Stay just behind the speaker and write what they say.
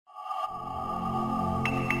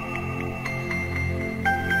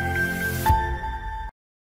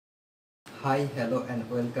Hi, hello and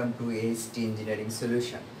welcome to AHT Engineering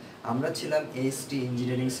Solution. আমরা ছিলাম AHT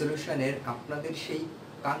Engineering Solution এর আপনাদের সেই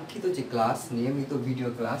কাঙ্ক্ষিত যে ক্লাস, নিয়মিত ভিডিও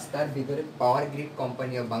ক্লাস, তার ভিতরে power grid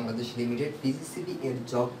company of Bangladesh limited PGCB এর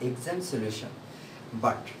job exam solution.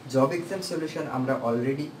 But job exam solution আমরা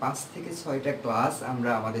অলরেডি 5 থেকে 6টা ক্লাস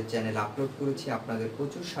আমরা আমাদের চ্যানেলে আপলোড করেছি, আপনাদের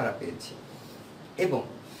প্রচুর সাড়া পেয়েছি এবং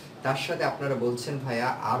তার সাথে আপনারা বলছেন ভাইয়া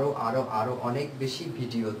আরও অনেক বেশি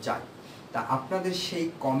ভিডিও চাই। তা আপনাদের সেই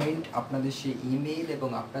কমেন্ট, আপনাদের সেই ইমেইল এবং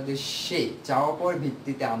আপনাদের সেই চাওয়া পাওয়ার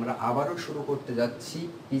ভিত্তিতে আমরা আবারও শুরু করতে যাচ্ছি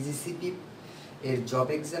পিজিসিবি এর জব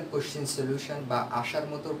এক্সাম কোশ্চেন সলিউশন বা আসার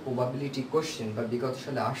মতো প্রবাবিলিটি কোশ্চেন বা বিগত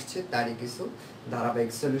সালে আসছে তারই কিছু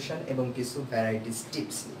ধারাবাহিক সলিউশন এবং কিছু ভ্যারাইটিস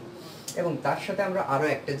টিপস নিয়ে। এবং তার সাথে আমরা আরও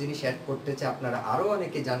একটা জিনিস অ্যাড করতে চাই, আপনারা আরও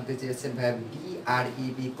অনেকে জানতে চেয়েছেন ভাইয়া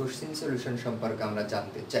BREB কোশ্চেন সলিউশন সম্পর্কে আমরা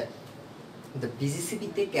জানতে চাই। তো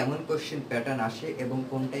পিজিসিবিতে কেমন কোশ্চেন প্যাটার্ন আসে এবং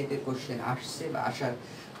কোন টাইপের কোশ্চেন আসছে বা আসার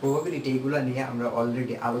প্রবাবিলিটি, এগুলো নিয়ে আমরা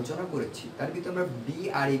অলরেডি আলোচনা করেছি। তার ভিতরে আমরা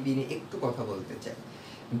BREB নিয়ে একটু কথা বলতে চাই।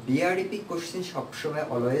 BREB কোশ্চেন সবসময়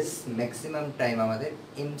অলওয়েজ ম্যাক্সিমাম টাইম আমাদের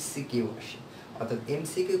MCQ আসে, অর্থাৎ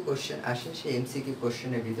MCQ কোশ্চেন আসে, সেই MCQ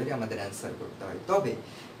কোশ্চেনের ভিতরে আমাদের অ্যান্সার করতে হয়। তবে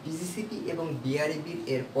পিজিসিবি এবং BREB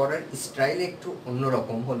এর পড়ার স্টাইল একটু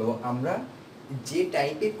অন্যরকম, হলো আমরা যে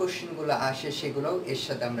টাইপের কোশ্চেনগুলো আসে সেগুলোও এর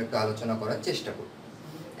সাথে আমরা একটু আলোচনা করার চেষ্টা করি।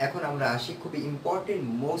 এখন আমরা আসি খুবই ইম্পর্টেন্ট,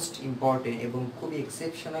 মোস্ট ইম্পর্টেন্ট এবং খুবই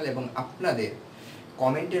এক্সেপশনাল এবং আপনাদের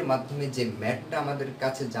কমেন্টের মাধ্যমে যে ম্যাথটা আমাদের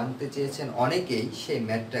কাছে জানতে চেয়েছেন অনেকেই, সেই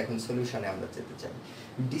ম্যাথটা এখন সলিউশনে আমরা যেতে চাই।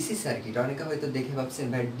 ডিসি সার্কিট, অনেকে হয়তো দেখে ভাবছেন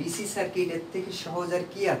ভাই ডিসি সার্কিটের থেকে সহজ আর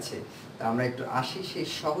কি আছে। তা আমরা একটু আসি সেই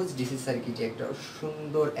সহজ ডিসি সার্কিটে একটা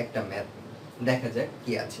সুন্দর একটা ম্যাথ দেখা যাক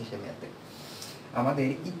কি আছে সে ম্যাথে। আমাদের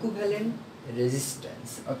ইকুইভ্যালেন্ট রেজিস্ট্যান্স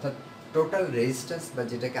অর্থাৎ টোটাল রেজিস্ট্যান্স বা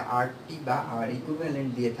যেটাকে আরটি বা আর ইকুইভ্যালেন্ট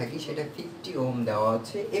দিয়ে থাকি, সেটা 50 ওহম দেওয়া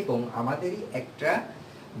আছে এবং আমাদেরই একটা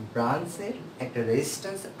ব্রাঞ্চের একটা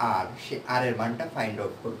রেজিস্ট্যান্স আর, সে আর এর মানটা ফাইন্ড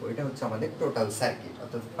আউট করবো। এটা হচ্ছে আমাদের টোটাল সার্কিট,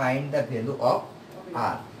 অর্থাৎ find the value of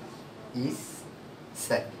R is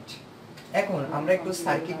circuit. এখন আমরা একটু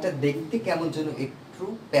সার্কিটটা দেখতে কেমন যেন একটু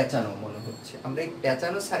পেঁচানো মনে হচ্ছে। আমরা এই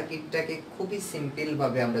পেঁচানো সার্কিটটাকে খুবই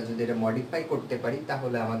সিম্পলভাবে আমরা যদি এটা মডিফাই করতে পারি,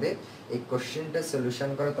 তাহলে আমাদের এই কোশ্চেনটা সলিউশন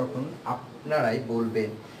করা তখন আপনারাই বলবেন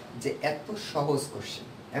যে এত সহজ কোশ্চেন।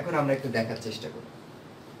 এখন আমরা একটু দেখার চেষ্টা করি।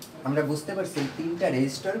 আমরা বুঝতে পারছি তিনটা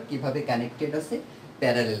রেজিস্টার কিভাবে কানেক্টেড আছে,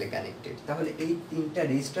 প্যারালেলে কানেক্টেড। তাহলে এই তিনটা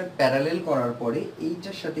রেজিস্টার প্যারালেল করার পরে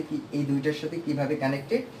এইটার সাথে কি, এই দুইটার সাথে কিভাবে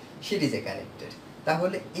কানেক্টেড, সিরিজে কানেক্টেড।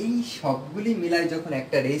 তাহলে এই সবগুলি মিলাই যখন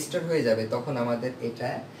একটা রেজিস্টার হয়ে যাবে, তখন আমাদের এটা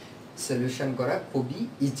সলিউশন করা খুবই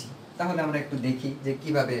ইজি। তাহলে আমরা একটু দেখি যে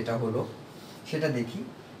কিভাবে এটা হলো, সেটা দেখি।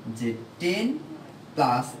 যে 10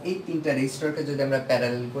 প্লাস এই তিনটা রেজিস্টারকে যদি আমরা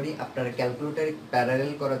প্যারালেল করি, আপনারা ক্যালকুলেটরে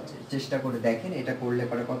প্যারালেল করার চেষ্টা করে দেখেন, এটা করলে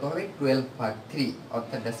পরে কত হবে, 12/3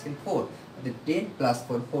 অর্থাৎ ডেসিমাল 4, 10 প্লাস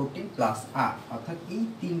 4 14 প্লাস আর, অর্থাৎ এই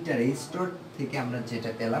তিনটা রেজিস্টার থেকে আমরা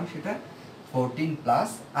যেটা পেলাম সেটা 14 প্লাস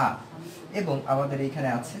আর। এবং আমাদের এখানে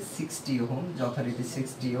আছে 60 ওহম, যথারীতি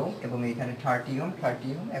 60 ওহম, এবং এখানে 30 ওহম।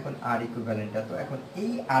 এখন আর ইকুইভ্যালেন্টটা, তো এখন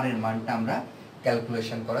এই আর এর মানটা আমরা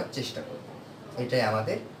ক্যালকুলেশন করার চেষ্টা করব। এটাই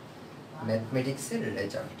আমাদের ম্যাথমেটিক্সের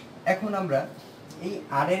রেজাল্ট। এখন আমরা এই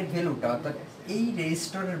আর এর ভ্যালুটা, অর্থাৎ এই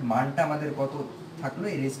রেজিস্টারের মানটা আমাদের কত থাকলো,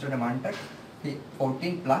 এই রেজিস্টারের মানটা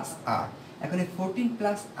 14 প্লাস আর। এখন এই 14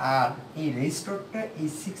 প্লাস আর এই রেজিস্টারটা এই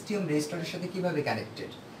 60 ওহম রেজিস্টারের সাথে কিভাবে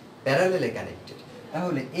কানেক্টেড, প্যারালেলে কানেক্টেড।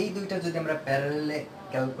 তাহলে এই দুইটা যদি আমরা প্যারালেলে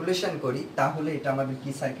ক্যালকুলেশন করি, তাহলে এটা আমাদের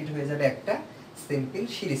কি সার্কিট হয়ে যাবে, একটা সিম্পল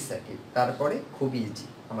সিরিজ সার্কিট। তারপরে খুবই ইজি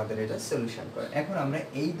আমাদের এটা সলিউশন করা। এখন আমরা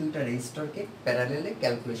এই দুইটা রেজিস্টারকে প্যারালেলে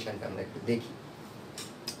ক্যালকুলেশনটা আমরা একটু দেখি,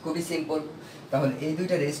 খুবই সিম্পল। তাহলে এই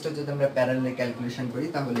দুইটা রেজিস্টার যদি আমরা প্যারালেলে ক্যালকুলেশন করি,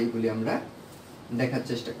 তাহলে এইগুলি আমরা দেখার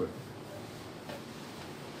চেষ্টা করি।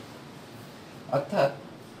 অর্থাৎ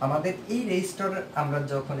আমাদের এই রেজিস্টার আমরা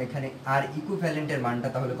যখন এখানে আর ইকুইভ্যালেন্টের মানটা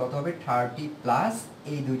তাহলে কত হবে, 30 প্লাস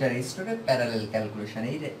এই দুইটা রেজিস্টারের প্যারালেল ক্যালকুলেশন।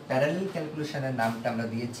 এই প্যারালেল ক্যালকুলেশনের নামটা আমরা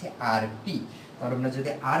দিয়েছি আরপি। তাহলে আমরা যদি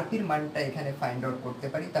আরপির মানটা এখানে ফাইন্ড আউট করতে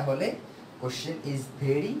পারি, তাহলে কোশ্চেন ইজ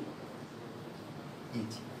ভেরি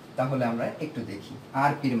ইজি। তাহলে আমরা একটু দেখি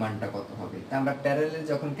আরপির মানটা কত হবে। তা আমরা প্যারালেল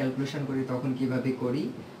যখন ক্যালকুলেশন করি তখন কিভাবে করি,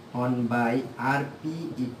 1/rp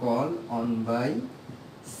ইকুয়াল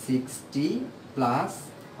 1/60 প্লাস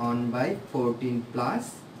 1/14 প্লাস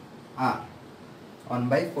আর,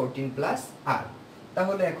 1/14 প্লাস আর।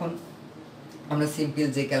 তাহলে এখন আমরা সিম্পল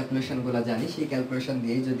যে ক্যালকুলেশনগুলো জানি সেই ক্যালকুলেশন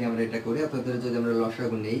দিয়েই যদি আমরা এটা করি, অর্থাৎ যদি আমরা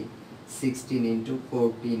লসাগু নেই 16 ×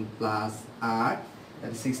 14 প্লাস আর,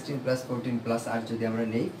 16 প্লাস 14 প্লাস আর যদি আমরা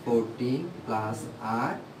নেই 14 প্লাস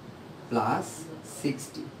আর প্লাস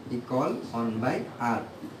 60 ইকুয়াল 1/r,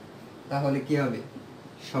 তাহলে কি হবে,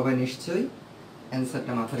 সবাই নিশ্চয়ই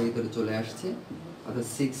অ্যান্সারটা মাথার ভিতরে চলে আসছে, অর্থাৎ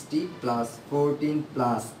 60 plus 14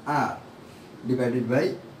 plus R divided by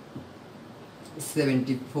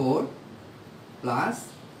 74 plus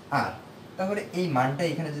আর। তাহলে এই মানটা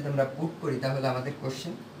এখানে যদি আমরা পুট করি তাহলে আমাদের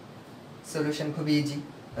কোশ্চেন সলিউশন খুব ইজি।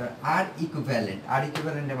 আর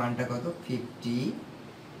ইকুইভ্যালেন্টের মানটা কত? 50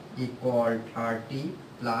 equal 30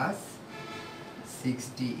 plus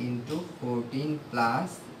 60 into 14 plus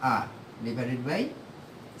R divided by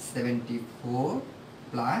 74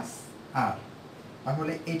 plus আর।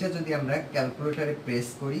 তাহলে এটা যদি আমরা ক্যালকুলেটরে প্রেস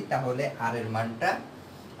করি তাহলে আর এর মানটা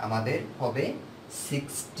আমাদের হবে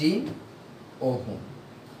 16 ওহম।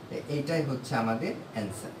 এইটাই হচ্ছে আমাদের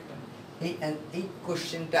অ্যান্সার। এই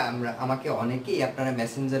কোশ্চেনটা আমাকে অনেকেই আপনারা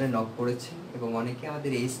মেসেঞ্জারে নক করেছেন এবং অনেকে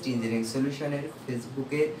আমাদের AHT ইঞ্জিনিয়ারিং সলিউশনের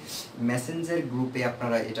ফেসবুকে মেসেঞ্জার গ্রুপে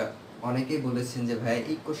আপনারা এটা অনেকেই বলেছেন যে ভাই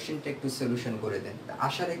এই কোশ্চেনটা একটু সলিউশন করে দেন।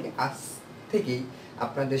 আশা রেখে আজ থেকেই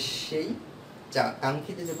আপনাদের সেই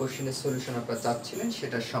কাঙ্ক্ষিত যে কোশ্চেনের সলিউশন আপনারা চাচ্ছিলেন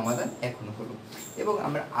সেটার সমাধান এখন হলো। এবং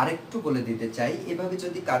আমরা আরেকটু বলে দিতে চাই, এভাবে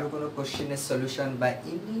যদি কারো কোনো কোশ্চেনের সলিউশন বা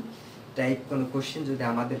এনি টাইপ কোনো কোশ্চেন যদি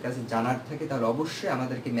আমাদের কাছে জানার থাকে তাহলে অবশ্যই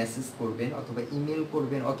আমাদেরকে মেসেজ করবেন অথবা ইমেল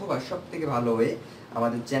করবেন, অথবা সবথেকে ভালো হয়ে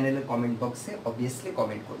আমাদের চ্যানেলের কমেন্ট বক্সে অবভিয়াসলি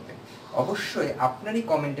কমেন্ট করবেন। অবশ্যই আপনারই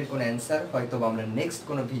কমেন্টের কোনো অ্যান্সার হয়তো আমরা নেক্সট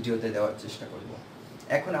কোনো ভিডিওতে দেওয়ার চেষ্টা করব।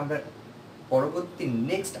 এখন আমরা পরবর্তী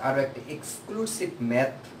নেক্সট আরও একটা এক্সক্লুসিভ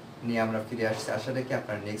ম্যাথ নিয়ে আমরা ফিরে আসছি। আশা রাখি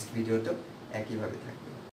আপনার নেক্সট ভিডিওতেও একইভাবে থাকবে।